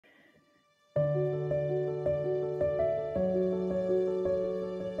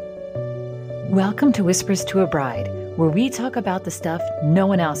Welcome to Whispers to a Bride, where we talk about the stuff no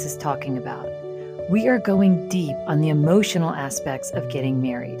one else is talking about. We are going deep on the emotional aspects of getting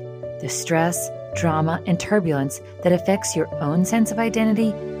married, the stress, drama, and turbulence that affects your own sense of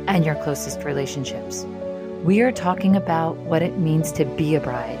identity and your closest relationships. We are talking about what it means to be a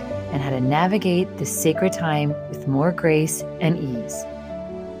bride and how to navigate this sacred time with more grace and ease.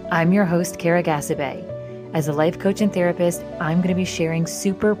 I'm your host, Kara Gassabay. As a life coach and therapist, I'm going to be sharing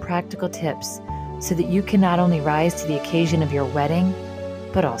super practical tips so that you can not only rise to the occasion of your wedding,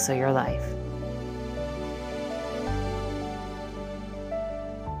 but also your life.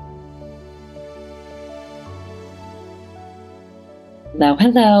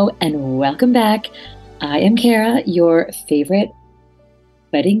 Hello, and welcome back. I am Kara, your favorite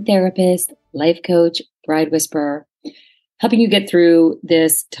wedding therapist, life coach, bride whisperer, helping you get through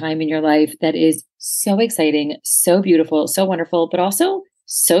this time in your life that is so exciting, so beautiful, so wonderful, but also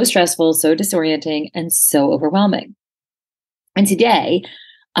so stressful, so disorienting, and so overwhelming. And today,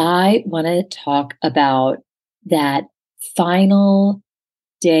 I want to talk about that final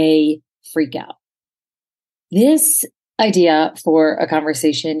day freakout. This idea for a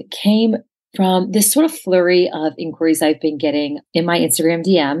conversation came from this sort of flurry of inquiries I've been getting in my Instagram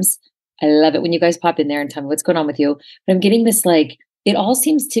DMs. I love it when you guys pop in there and tell me what's going on with you. But I'm getting this it all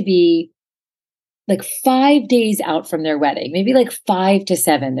seems to be 5 days out from their wedding, maybe 5 to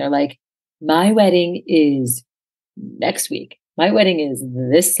 7. They're like, my wedding is next week. My wedding is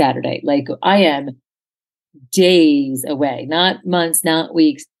this Saturday. I am days away, not months, not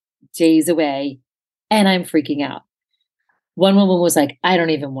weeks, days away. And I'm freaking out. One woman was like, I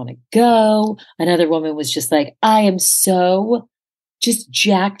don't even want to go. Another woman was just like, I am so just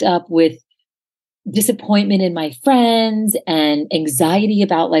jacked up with disappointment in my friends and anxiety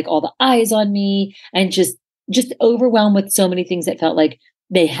about all the eyes on me and just overwhelmed with so many things that felt like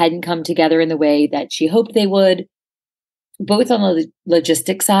they hadn't come together in the way that she hoped they would, both on the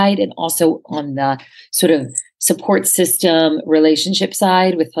logistic side and also on the sort of support system relationship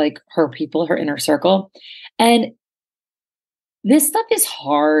side with her people, her inner circle. And this stuff is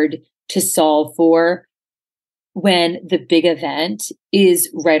hard to solve for when the big event is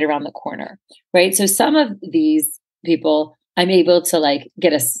right around the corner, right? So some of these people, I'm able to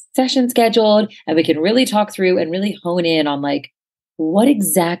get a session scheduled and we can really talk through and really hone in on what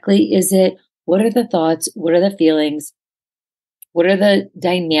exactly is it? What are the thoughts? What are the feelings? What are the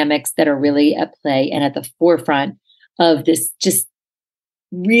dynamics that are really at play and at the forefront of this just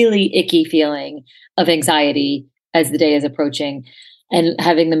really icky feeling of anxiety as the day is approaching? And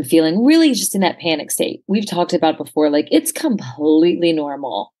having them feeling really just in that panic state. We've talked about before, it's completely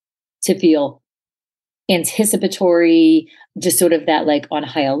normal to feel anticipatory, just sort of that on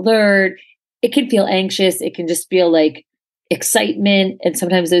high alert. It can feel anxious. It can just feel excitement. And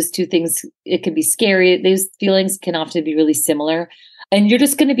sometimes those two things, it can be scary. Those feelings can often be really similar. And you're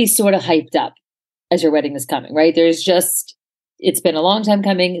just going to be sort of hyped up as your wedding is coming, right? It's been a long time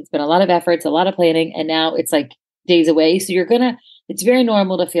coming. It's been a lot of efforts, a lot of planning. And now it's days away. So it's very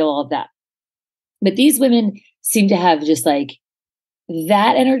normal to feel all of that. But these women seem to have just that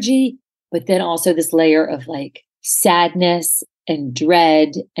energy, but then also this layer of sadness and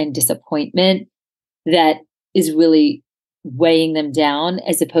dread and disappointment that is really weighing them down,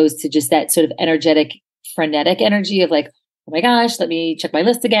 as opposed to just that sort of energetic, frenetic energy of oh my gosh, let me check my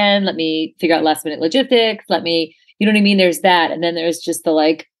list again. Let me figure out last minute logistics. You know what I mean? There's that. And then there's just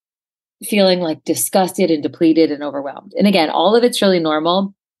the feeling disgusted and depleted and overwhelmed. And again, all of it's really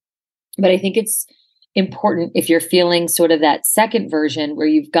normal, but I think it's important if you're feeling sort of that second version where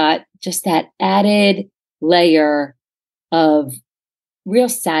you've got just that added layer of real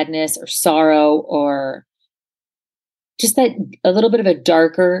sadness or sorrow, or just that a little bit of a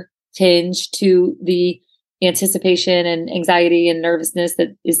darker tinge to the anticipation and anxiety and nervousness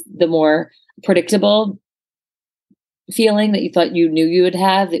that is the more predictable feeling that you thought you knew you would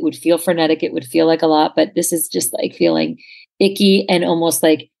have. It would feel frenetic. It would feel like a lot, but this is just feeling icky and almost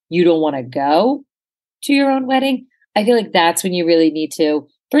you don't want to go to your own wedding. I feel that's when you really need to,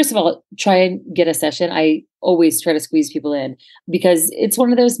 first of all, try and get a session. I always try to squeeze people in because it's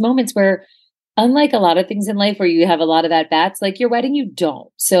one of those moments where, unlike a lot of things in life where you have a lot of at-bats, your wedding, you don't.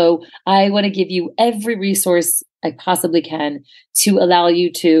 So I want to give you every resource I possibly can to allow you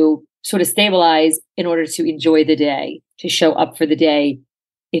to sort of stabilize in order to enjoy the day, to show up for the day,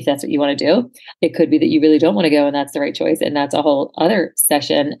 if that's what you want to do. It could be that you really don't want to go and that's the right choice. And that's a whole other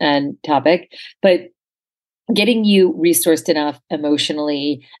session and topic. But getting you resourced enough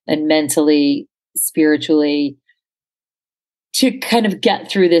emotionally and mentally, spiritually, to kind of get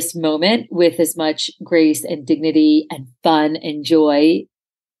through this moment with as much grace and dignity and fun and joy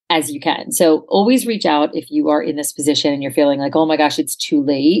as you can. So always reach out if you are in this position and you're feeling like, oh my gosh, it's too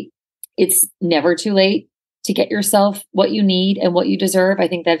late. It's never too late to get yourself what you need and what you deserve. I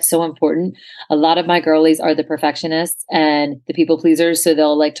think that's so important. A lot of my girlies are the perfectionists and the people pleasers. So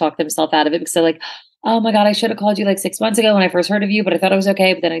they'll like talk themselves out of it because they're like, oh my God, I should have called you like 6 months ago when I first heard of you, but I thought it was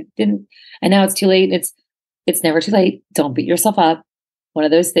okay, but then I didn't. And now it's too late. It's never too late. Don't beat yourself up. One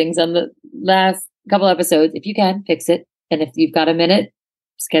of those things on the last couple episodes, if you can, fix it. And if you've got a minute,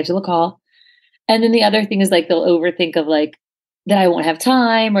 schedule a call. And then the other thing is like they'll overthink of like that I won't have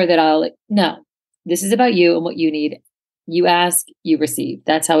time or that I'll like, no, this is about you and what you need. You ask, you receive.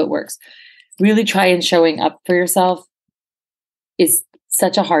 That's how it works. Really try and showing up for yourself is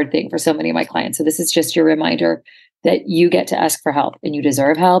such a hard thing for so many of my clients. So this is just your reminder that you get to ask for help and you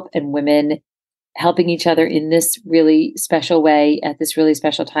deserve help, and women helping each other in this really special way at this really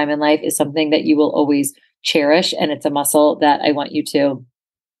special time in life is something that you will always cherish. And it's a muscle that I want you to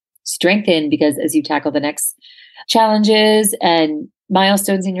strengthen, because as you tackle the next challenges and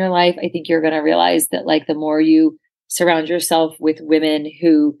milestones in your life, I think you're going to realize that like the more you surround yourself with women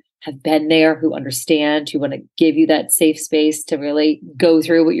who have been there, who understand, who want to give you that safe space to really go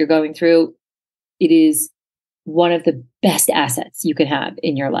through what you're going through, it is one of the best assets you can have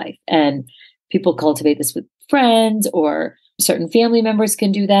in your life. And people cultivate this with friends, or certain family members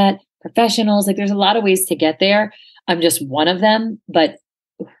can do that, professionals. Like there's a lot of ways to get there. I'm just one of them, but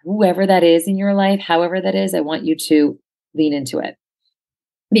whoever that is in your life, however that is, I want you to lean into it.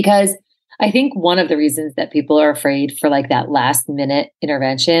 Because I think one of the reasons that people are afraid for like that last minute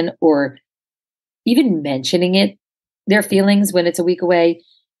intervention, or even mentioning it, their feelings when it's a week away,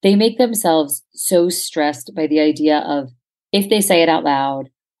 they make themselves so stressed by the idea of if they say it out loud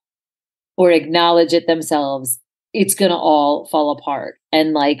or acknowledge it themselves, it's going to all fall apart.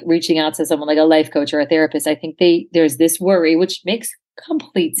 And like reaching out to someone like a life coach or a therapist, I think there's this worry, which makes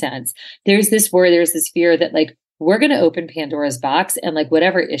complete sense. There's this worry, there's this fear that like, we're going to open Pandora's box and like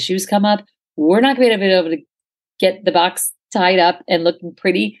whatever issues come up, we're not going to be able to get the box tied up and looking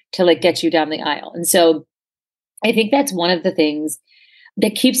pretty to like get you down the aisle. And so I think that's one of the things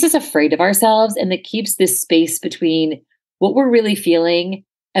that keeps us afraid of ourselves, and that keeps this space between what we're really feeling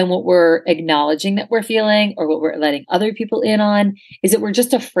and what we're acknowledging that we're feeling, or what we're letting other people in on, is that we're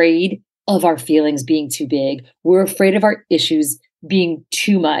just afraid of our feelings being too big. We're afraid of our issues being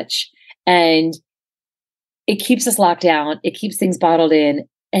too much. And it keeps us locked down. It keeps things bottled in.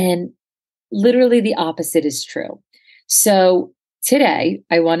 And literally the opposite is true. So today,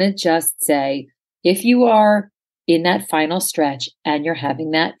 I want to just say, if you are in that final stretch and you're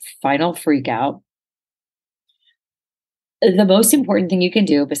having that final freak out, the most important thing you can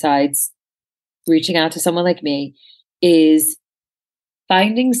do besides reaching out to someone like me is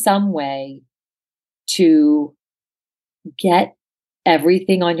finding some way to get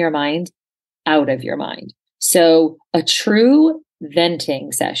everything on your mind out of your mind. So a true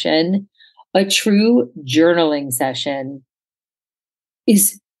venting session, a true journaling session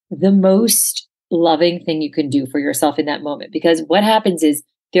is the most loving thing you can do for yourself in that moment. Because what happens is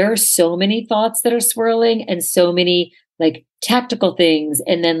there are so many thoughts that are swirling, and so many like tactical things,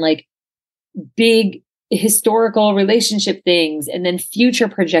 and then like big historical relationship things, and then future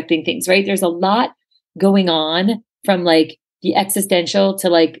projecting things, right? There's a lot going on, from like the existential to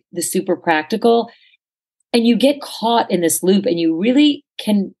like the super practical. And you get caught in this loop, and you really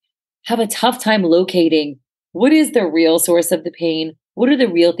can have a tough time locating what is the real source of the pain. What are the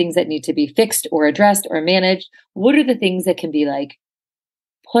real things that need to be fixed or addressed or managed? What are the things that can be like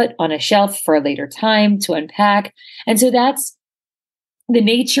put on a shelf for a later time to unpack? And so that's the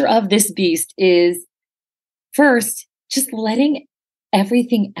nature of this beast, is first just letting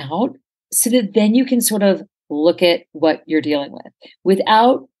everything out, so that then you can sort of look at what you're dealing with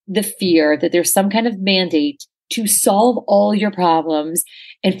without the fear that there's some kind of mandate to solve all your problems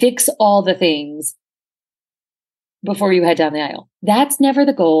and fix all the things before you head down the aisle. That's never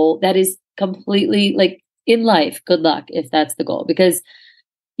the goal. That is completely like in life, good luck if that's the goal. Because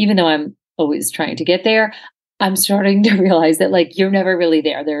even though I'm always trying to get there, I'm starting to realize that like you're never really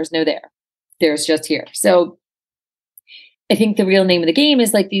there. There's no there. There's just here. So I think the real name of the game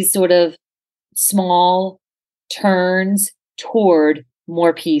is like these sort of small turns toward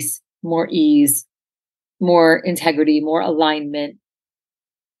more peace, more ease, more integrity, more alignment,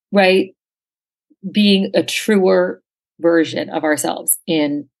 right? Being a truer version of ourselves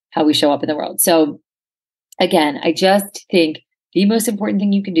in how we show up in the world. So again, I just think the most important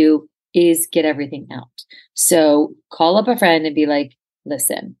thing you can do is get everything out. So call up a friend and be like,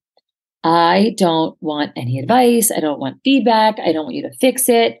 listen, I don't want any advice. I don't want feedback. I don't want you to fix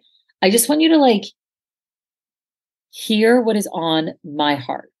it. I just want you to like hear what is on my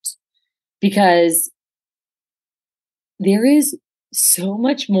heart, because there is so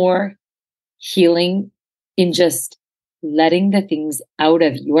much more healing in just letting the things out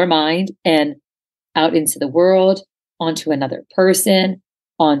of your mind and out into the world, onto another person,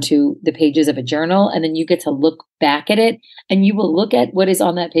 onto the pages of a journal. And then you get to look back at it, and you will look at what is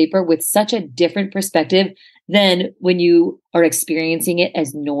on that paper with such a different perspective than when you are experiencing it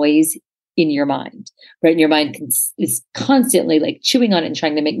as noise in your mind, right? And your mind is constantly like chewing on it and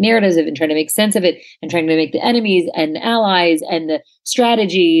trying to make narratives of it and trying to make sense of it and trying to make the enemies and the allies and the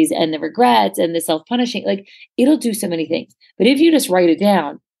strategies and the regrets and the self-punishing. Like, it'll do so many things. But if you just write it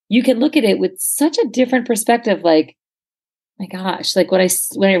down, you can look at it with such a different perspective. Like, my gosh, like when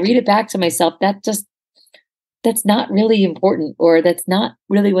I read it back to myself, that's not really important, or that's not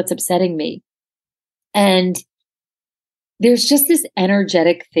really what's upsetting me. And there's just this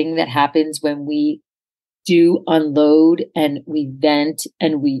energetic thing that happens when we do unload and we vent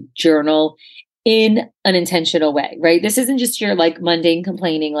and we journal in an intentional way, right? This isn't just your like mundane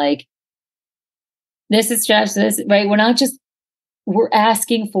complaining, like this is stress, this, right? We're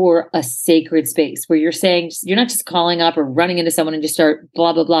asking for a sacred space where you're saying, you're not just calling up or running into someone and just start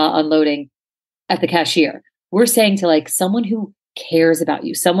blah, blah, blah, unloading at the cashier. We're saying to like someone who cares about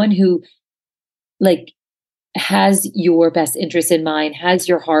you, someone who like has your best interest in mind, has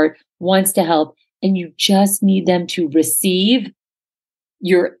your heart, wants to help, and you just need them to receive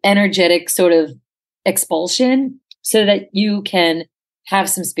your energetic sort of expulsion so that you can have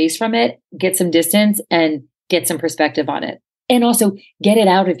some space from it, get some distance, and get some perspective on it. And also get it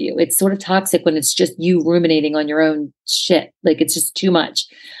out of you. It's sort of toxic when it's just you ruminating on your own shit. Like, it's just too much,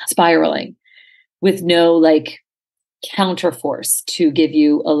 spiraling with no like counterforce to give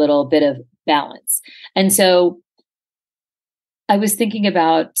you a little bit of balance. And so I was thinking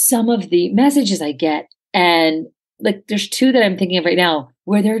about some of the messages I get, and like there's two that I'm thinking of right now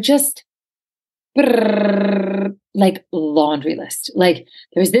where they're just like laundry list. Like,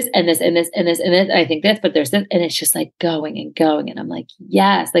 there's this and this and this and this and this. I think this, but there's this, and it's just like going and going. And I'm like,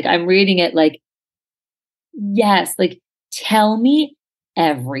 yes, like I'm reading it like, yes, like tell me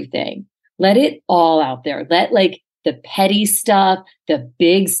everything. Let it all out there. Let like the petty stuff, the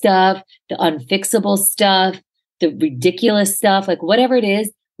big stuff, the unfixable stuff, the ridiculous stuff, like whatever it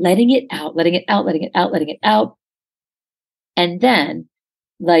is, letting it out, letting it out, letting it out, letting it out. And then,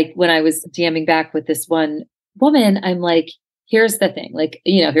 like when I was DMing back with this one woman, I'm like, here's the thing, like,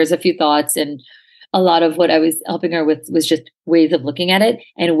 here's a few thoughts. And a lot of what I was helping her with was just ways of looking at it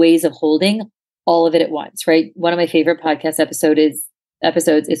and ways of holding all of it at once, right? One of my favorite podcast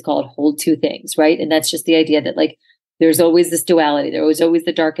episodes is called Hold Two Things, right? And that's just the idea that like, there's always this duality. There was always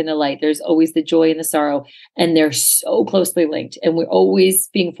the dark and the light. There's always the joy and the sorrow. And they're so closely linked. And we're always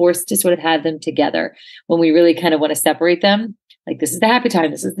being forced to sort of have them together when we really kind of want to separate them. Like, this is the happy time.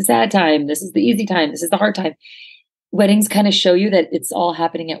 This is the sad time. This is the easy time. This is the hard time. Weddings kind of show you that it's all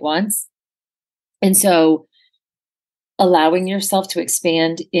happening at once. And so allowing yourself to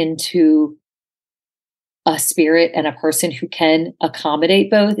expand into a spirit and a person who can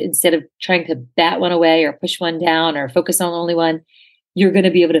accommodate both instead of trying to bat one away or push one down or focus on only one, you're going to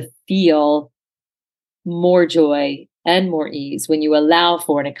be able to feel more joy and more ease when you allow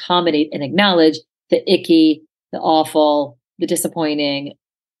for and accommodate and acknowledge the icky, the awful, the disappointing,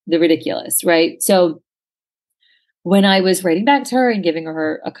 the ridiculous, right? So when I was writing back to her and giving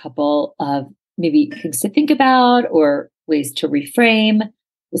her a couple of maybe things to think about or ways to reframe,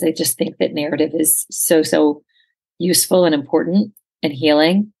 because I just think that narrative is so useful and important and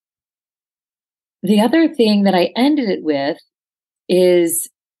healing. The other thing that I ended it with is,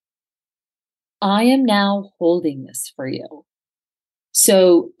 I am now holding this for you.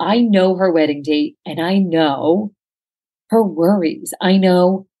 So I know her wedding date, and I know her worries. I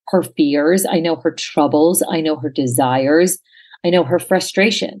know her fears. I know her troubles. I know her desires. I know her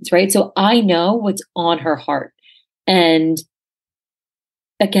frustrations, right? So I know what's on her heart. And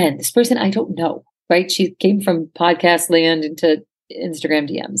again, this person I don't know, right? She came from podcast land into Instagram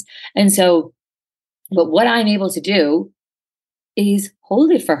DMs. And so, but what I'm able to do is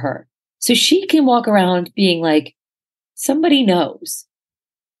hold it for her. So she can walk around being like, somebody knows,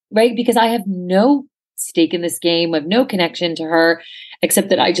 right? Because I have no stake in this game. I have no connection to her, except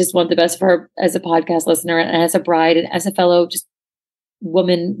that I just want the best for her as a podcast listener and as a bride and as a fellow just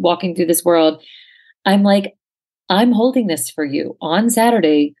woman walking through this world. I'm like, I'm holding this for you on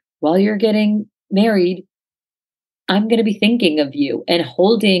Saturday while you're getting married. I'm going to be thinking of you and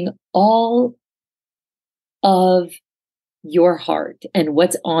holding all of your heart and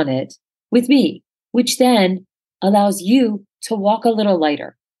what's on it with me, which then allows you to walk a little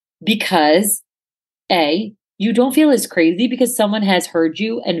lighter because A, you don't feel as crazy because someone has heard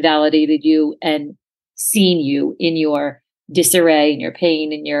you and validated you and seen you in your disarray, in your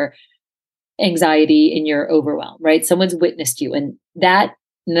pain, in your anxiety, in your overwhelm, right? Someone's witnessed you. And that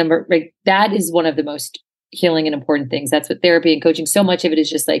number, right, that is one of the most healing and important things. That's what therapy and coaching, so much of it is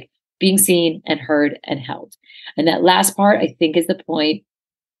just like being seen and heard and held. And that last part, I think, is the point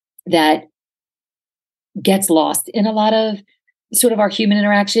that gets lost in a lot of sort of our human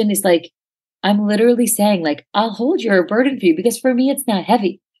interaction. Is like, I'm literally saying, like, I'll hold your burden for you because for me, it's not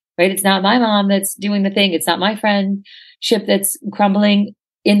heavy, right? It's not my mom that's doing the thing. It's not my friendship that's crumbling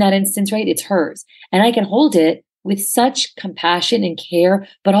in that instance, right? It's hers. And I can hold it with such compassion and care,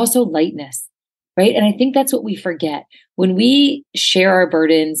 but also lightness, right? And I think that's what we forget. When we share our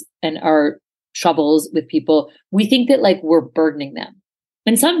burdens and our troubles with people, we think that like we're burdening them.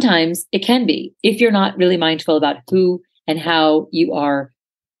 And sometimes it can be if you're not really mindful about who and how you are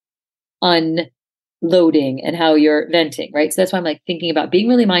unloading and how you're venting, right? So that's why I'm like thinking about being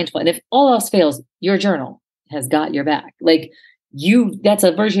really mindful. And if all else fails, your journal has got your back. Like that's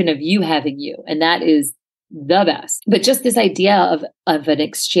a version of you having you. And that is the best. But just this idea of an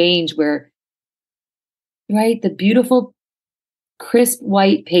exchange where, right, the beautiful, crisp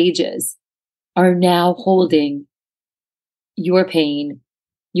white pages are now holding your pain,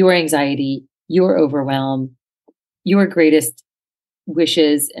 your anxiety, your overwhelm, your greatest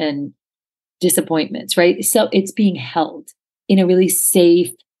wishes and disappointments, right? So it's being held in a really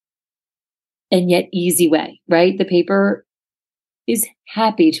safe and yet easy way, right? The paper is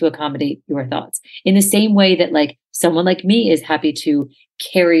happy to accommodate your thoughts in the same way that like someone like me is happy to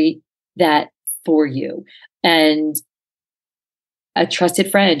carry that for you. And a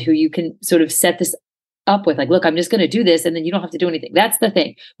trusted friend who you can sort of set this up with, like, look, I'm just going to do this. And then you don't have to do anything. That's the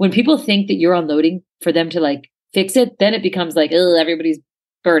thing. When people think that you're unloading for them to like fix it, then it becomes like, oh, everybody's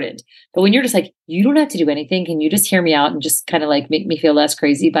burdened. But when you're just like, you don't have to do anything. Can you just hear me out and just kind of like make me feel less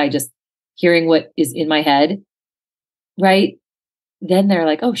crazy by just hearing what is in my head? Right. Then they're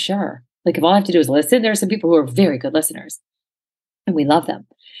like, oh, sure. Like if all I have to do is listen, there are some people who are very good listeners and we love them.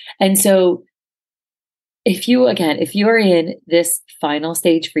 And so if you're in this final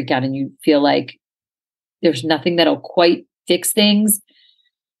stage freak out and you feel like there's nothing that'll quite fix things,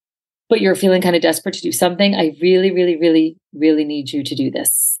 but you're feeling kind of desperate to do something, I really, really, really, really need you to do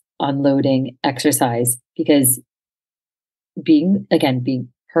this unloading exercise because being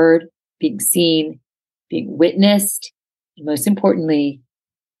heard, being seen, being witnessed, and most importantly,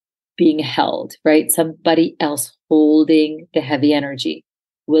 being held, right? Somebody else holding the heavy energy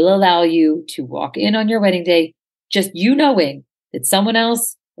will allow you to walk in on your wedding day, just you knowing that someone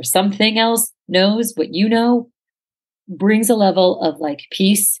else or something else knows what you know, brings a level of like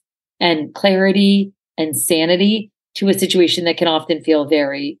peace and clarity and sanity to a situation that can often feel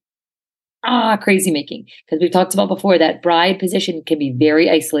very crazy making. Because we've talked about before that bride position can be very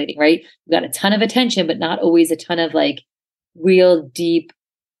isolating, right? You've got a ton of attention, but not always a ton of like real deep,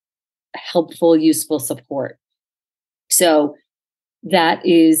 helpful, useful support. So that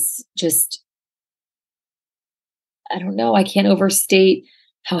is just, I don't know, I can't overstate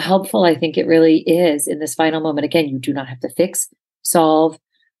how helpful I think it really is in this final moment. Again, you do not have to fix, solve,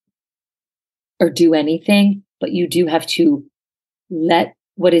 or do anything, but you do have to let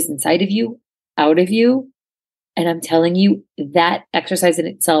what is inside of you out of you. And I'm telling you, that exercise in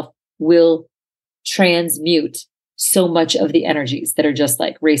itself will transmute so much of the energies that are just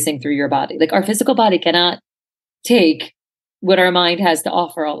like racing through your body. Like our physical body cannot take what our mind has to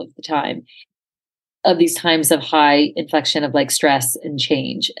offer all of the time of these times of high inflection of like stress and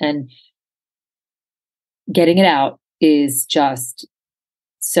change, and getting it out is just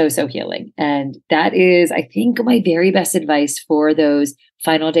so healing. And that is, I think, my very best advice for those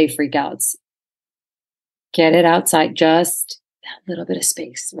final day freakouts. Get it outside, just that little bit of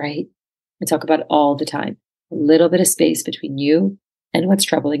space, right? I talk about it all the time. A little bit of space between you and what's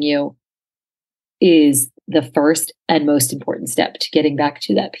troubling you is the first and most important step to getting back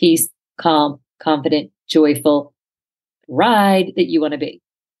to that peace, calm, confident, joyful ride that you want to be.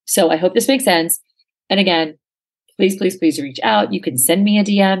 So I hope this makes sense. And again, please, please, please reach out. You can send me a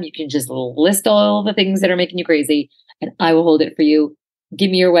DM. You can just list all the things that are making you crazy and I will hold it for you.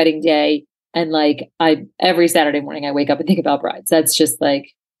 Give me your wedding day. And like every Saturday morning, I wake up and think about brides. That's just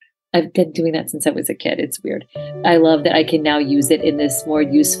like, I've been doing that since I was a kid. It's weird. I love that I can now use it in this more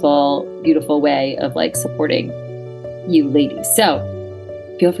useful, beautiful way of like supporting you ladies. So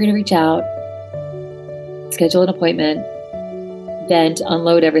feel free to reach out, schedule an appointment, vent,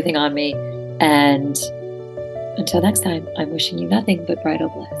 unload everything on me. And until next time, I'm wishing you nothing but bridal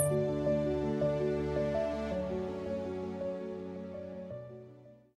bliss.